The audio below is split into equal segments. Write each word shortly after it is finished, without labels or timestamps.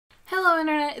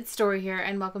Internet, it's Story here,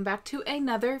 and welcome back to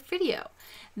another video.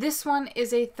 This one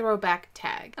is a throwback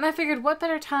tag, and I figured what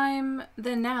better time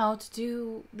than now to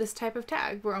do this type of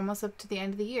tag. We're almost up to the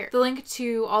end of the year. The link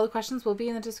to all the questions will be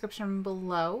in the description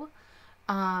below.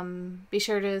 Be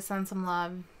sure to send some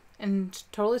love and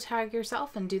totally tag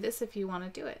yourself and do this if you want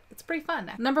to do it. It's pretty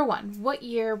fun. Number 1, what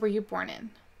year were you born in?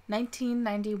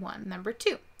 1991. Number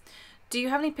 2, do you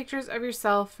have any pictures of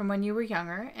yourself from when you were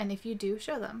younger? And if you do,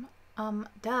 show them.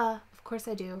 Duh, of course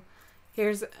I do.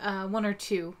 Here's one or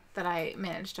two that I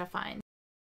managed to find.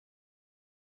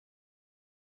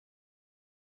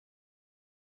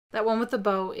 That one with the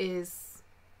bow is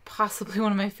possibly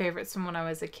one of my favorites from when I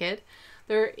was a kid.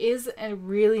 There is a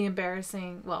really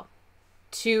embarrassing, well,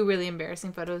 two really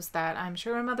embarrassing photos that I'm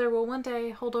sure my mother will one day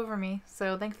hold over me,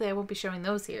 so thankfully I won't be showing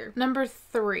those here. Number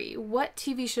 3, what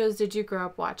TV shows did you grow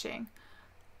up watching?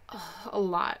 Oh, a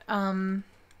lot.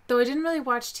 Though I didn't really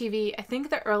watch TV, I think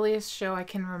the earliest show I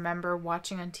can remember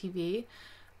watching on TV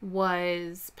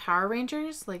was Power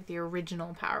Rangers, like the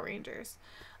original Power Rangers.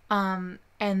 And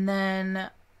then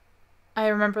I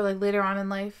remember like later on in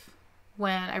life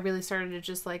when I really started to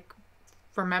just like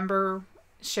remember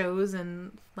shows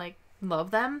and like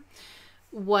love them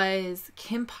was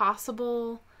Kim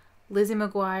Possible, Lizzie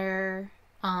McGuire,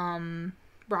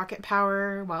 Rocket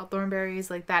Power, Wild Thornberrys,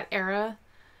 like that era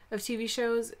of TV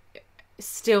shows.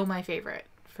 Still my favorite,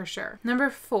 for sure. Number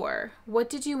 4, what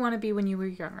did you want to be when you were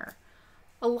younger?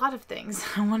 A lot of things.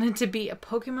 I wanted to be a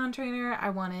Pokemon trainer.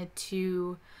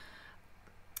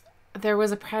 There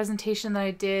was a presentation that I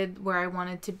did where I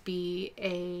wanted to be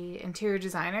a interior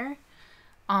designer,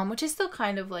 which is still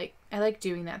kind of like, I like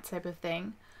doing that type of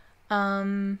thing.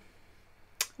 What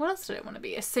else did I want to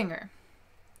be? A singer.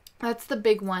 That's the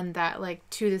big one that like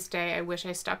to this day I wish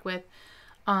I stuck with.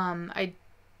 I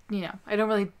don't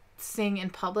really sing in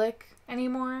public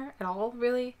anymore at all,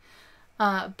 really,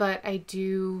 but I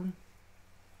do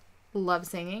love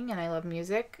singing and I love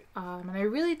music, and I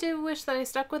really do wish that I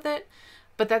stuck with it,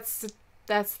 but that's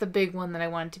the big one that I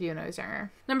wanted to be when I was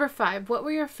younger. Number 5, what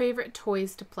were your favorite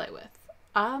toys to play with?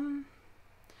 I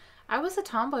was a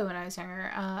tomboy when I was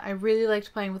younger. I really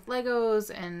liked playing with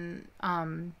Legos and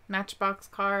Matchbox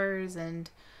cars, and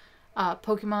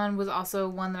Pokemon was also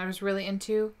one that I was really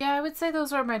into. Yeah, I would say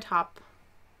those are my top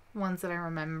ones that I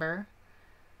remember.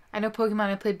 I know Pokemon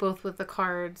I played both with the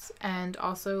cards and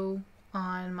also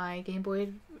on my Game Boy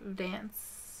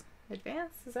Advance?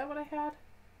 Is that what I had?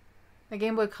 The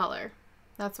Game Boy Color.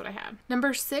 That's what I had.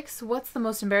 Number 6, what's the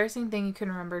most embarrassing thing you can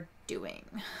remember doing?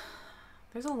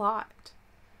 There's a lot.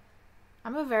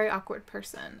 I'm a very awkward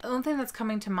person. The only thing that's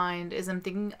coming to mind is I'm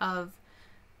thinking of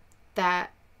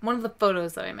that one of the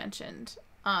photos that I mentioned.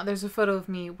 There's a photo of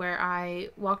me where I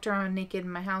walked around naked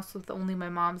in my house with only my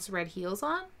mom's red heels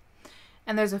on.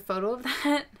 And there's a photo of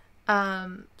that.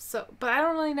 But I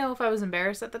don't really know if I was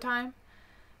embarrassed at the time.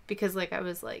 Because like I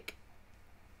was like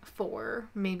 4,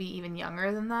 maybe even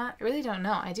younger than that. I really don't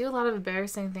know. I do a lot of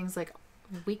embarrassing things like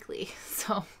weekly.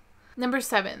 So, number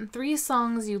 7, 3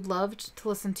 songs you loved to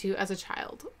listen to as a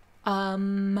child.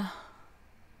 Man,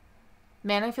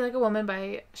 I Feel Like a Woman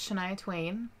by Shania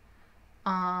Twain.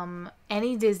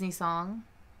 Any Disney song,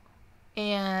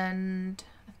 and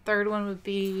a third one would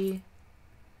be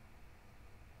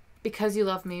Because You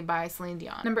Love Me by Celine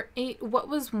Dion. Number 8, what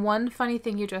was one funny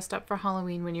thing you dressed up for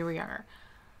Halloween when you were younger?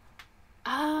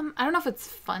 I don't know if it's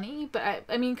funny, but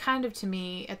I mean kind of to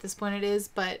me at this point it is,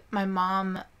 but my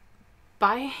mom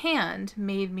by hand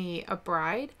made me a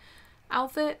bride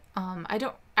outfit. I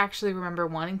don't actually remember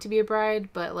wanting to be a bride,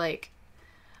 but like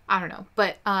I don't know,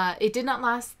 but it did not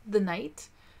last the night.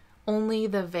 Only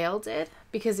the veil did,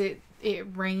 because it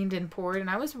rained and poured, and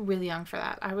I was really young for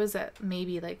that. I was at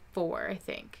maybe like 4, I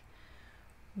think,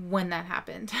 when that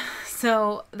happened.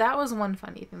 So that was one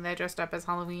funny thing that I dressed up as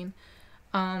Halloween.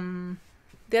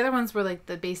 The other ones were like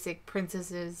the basic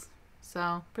princesses,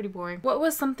 so pretty boring. What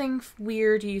was something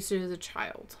weird you used to do as a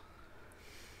child?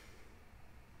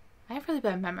 I have really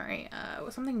bad memory. It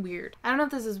was something weird. I don't know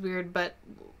if this is weird, but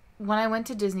when I went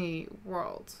to Disney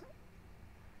World,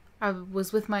 I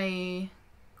was with my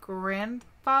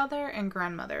grandfather and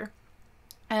grandmother,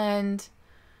 and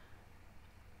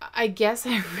I guess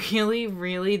I really,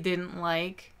 really didn't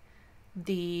like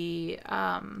the,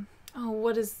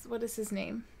 what is his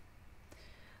name?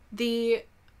 The,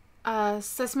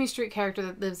 Sesame Street character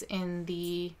that lives in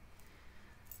the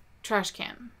trash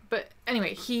can. But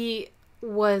anyway, he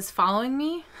was following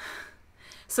me.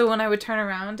 So when I would turn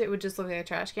around, it would just look like a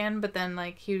trash can, but then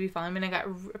like he would be following me, and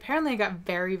I got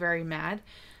very, very mad.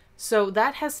 So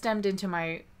that has stemmed into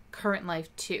my current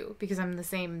life too, because I'm the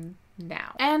same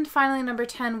now. And finally, number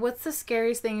 10, what's the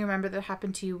scariest thing you remember that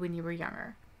happened to you when you were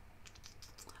younger?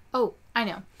 Oh, I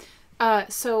know.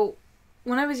 So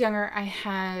when I was younger, I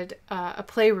had a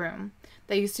playroom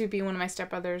that used to be one of my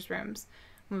stepbrother's rooms.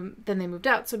 Then they moved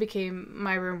out, so it became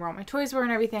my room where all my toys were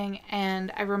and everything.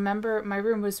 And I remember my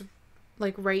room was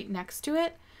like right next to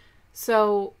it.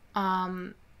 So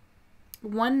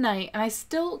one night, and I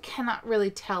still cannot really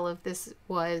tell if this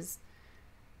was,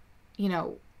 you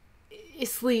know,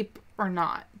 asleep or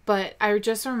not, but I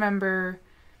just remember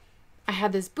I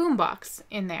had this boombox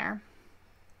in there,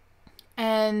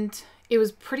 and it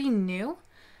was pretty new.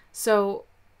 So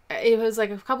it was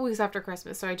like a couple weeks after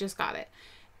Christmas, so I just got it.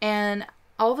 And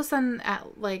all of a sudden,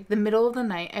 at like the middle of the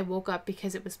night, I woke up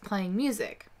because it was playing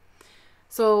music.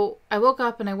 So I woke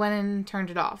up and I went in and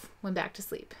turned it off, went back to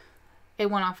sleep. It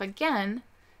went off again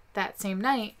that same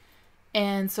night,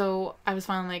 and so I was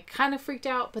finally like kind of freaked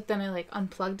out, but then I like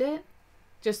unplugged it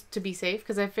just to be safe,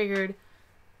 because I figured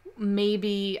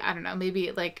maybe, I don't know, maybe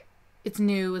it, like, it's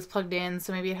new, it's plugged in,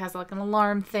 so maybe it has like an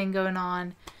alarm thing going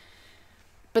on.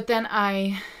 But then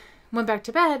I went back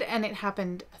to bed and it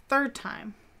happened a third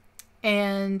time,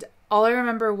 and all I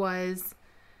remember was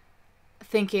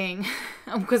thinking,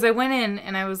 because I went in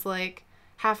and I was like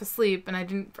half asleep, and I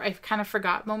kind of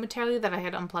forgot momentarily that I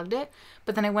had unplugged it,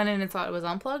 but then I went in and thought it was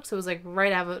unplugged, so it was like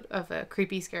right out of a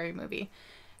creepy, scary movie.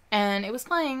 And it was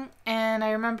playing, and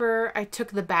I remember I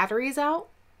took the batteries out,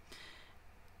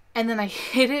 and then I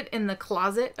hid it in the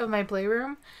closet of my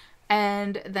playroom,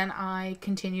 and then I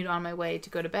continued on my way to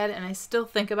go to bed, and I still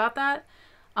think about that.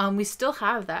 We still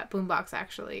have that boombox,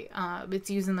 actually.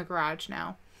 It's used in the garage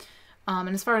now. And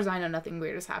as far as I know, nothing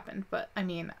weird has happened. But, I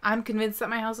mean, I'm convinced that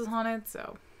my house is haunted,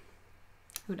 so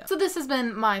who knows. So this has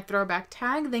been my throwback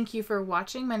tag. Thank you for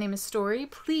watching. My name is Story.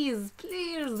 Please,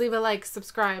 please leave a like,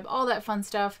 subscribe, all that fun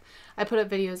stuff. I put up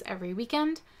videos every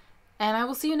weekend. And I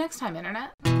will see you next time,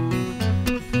 Internet.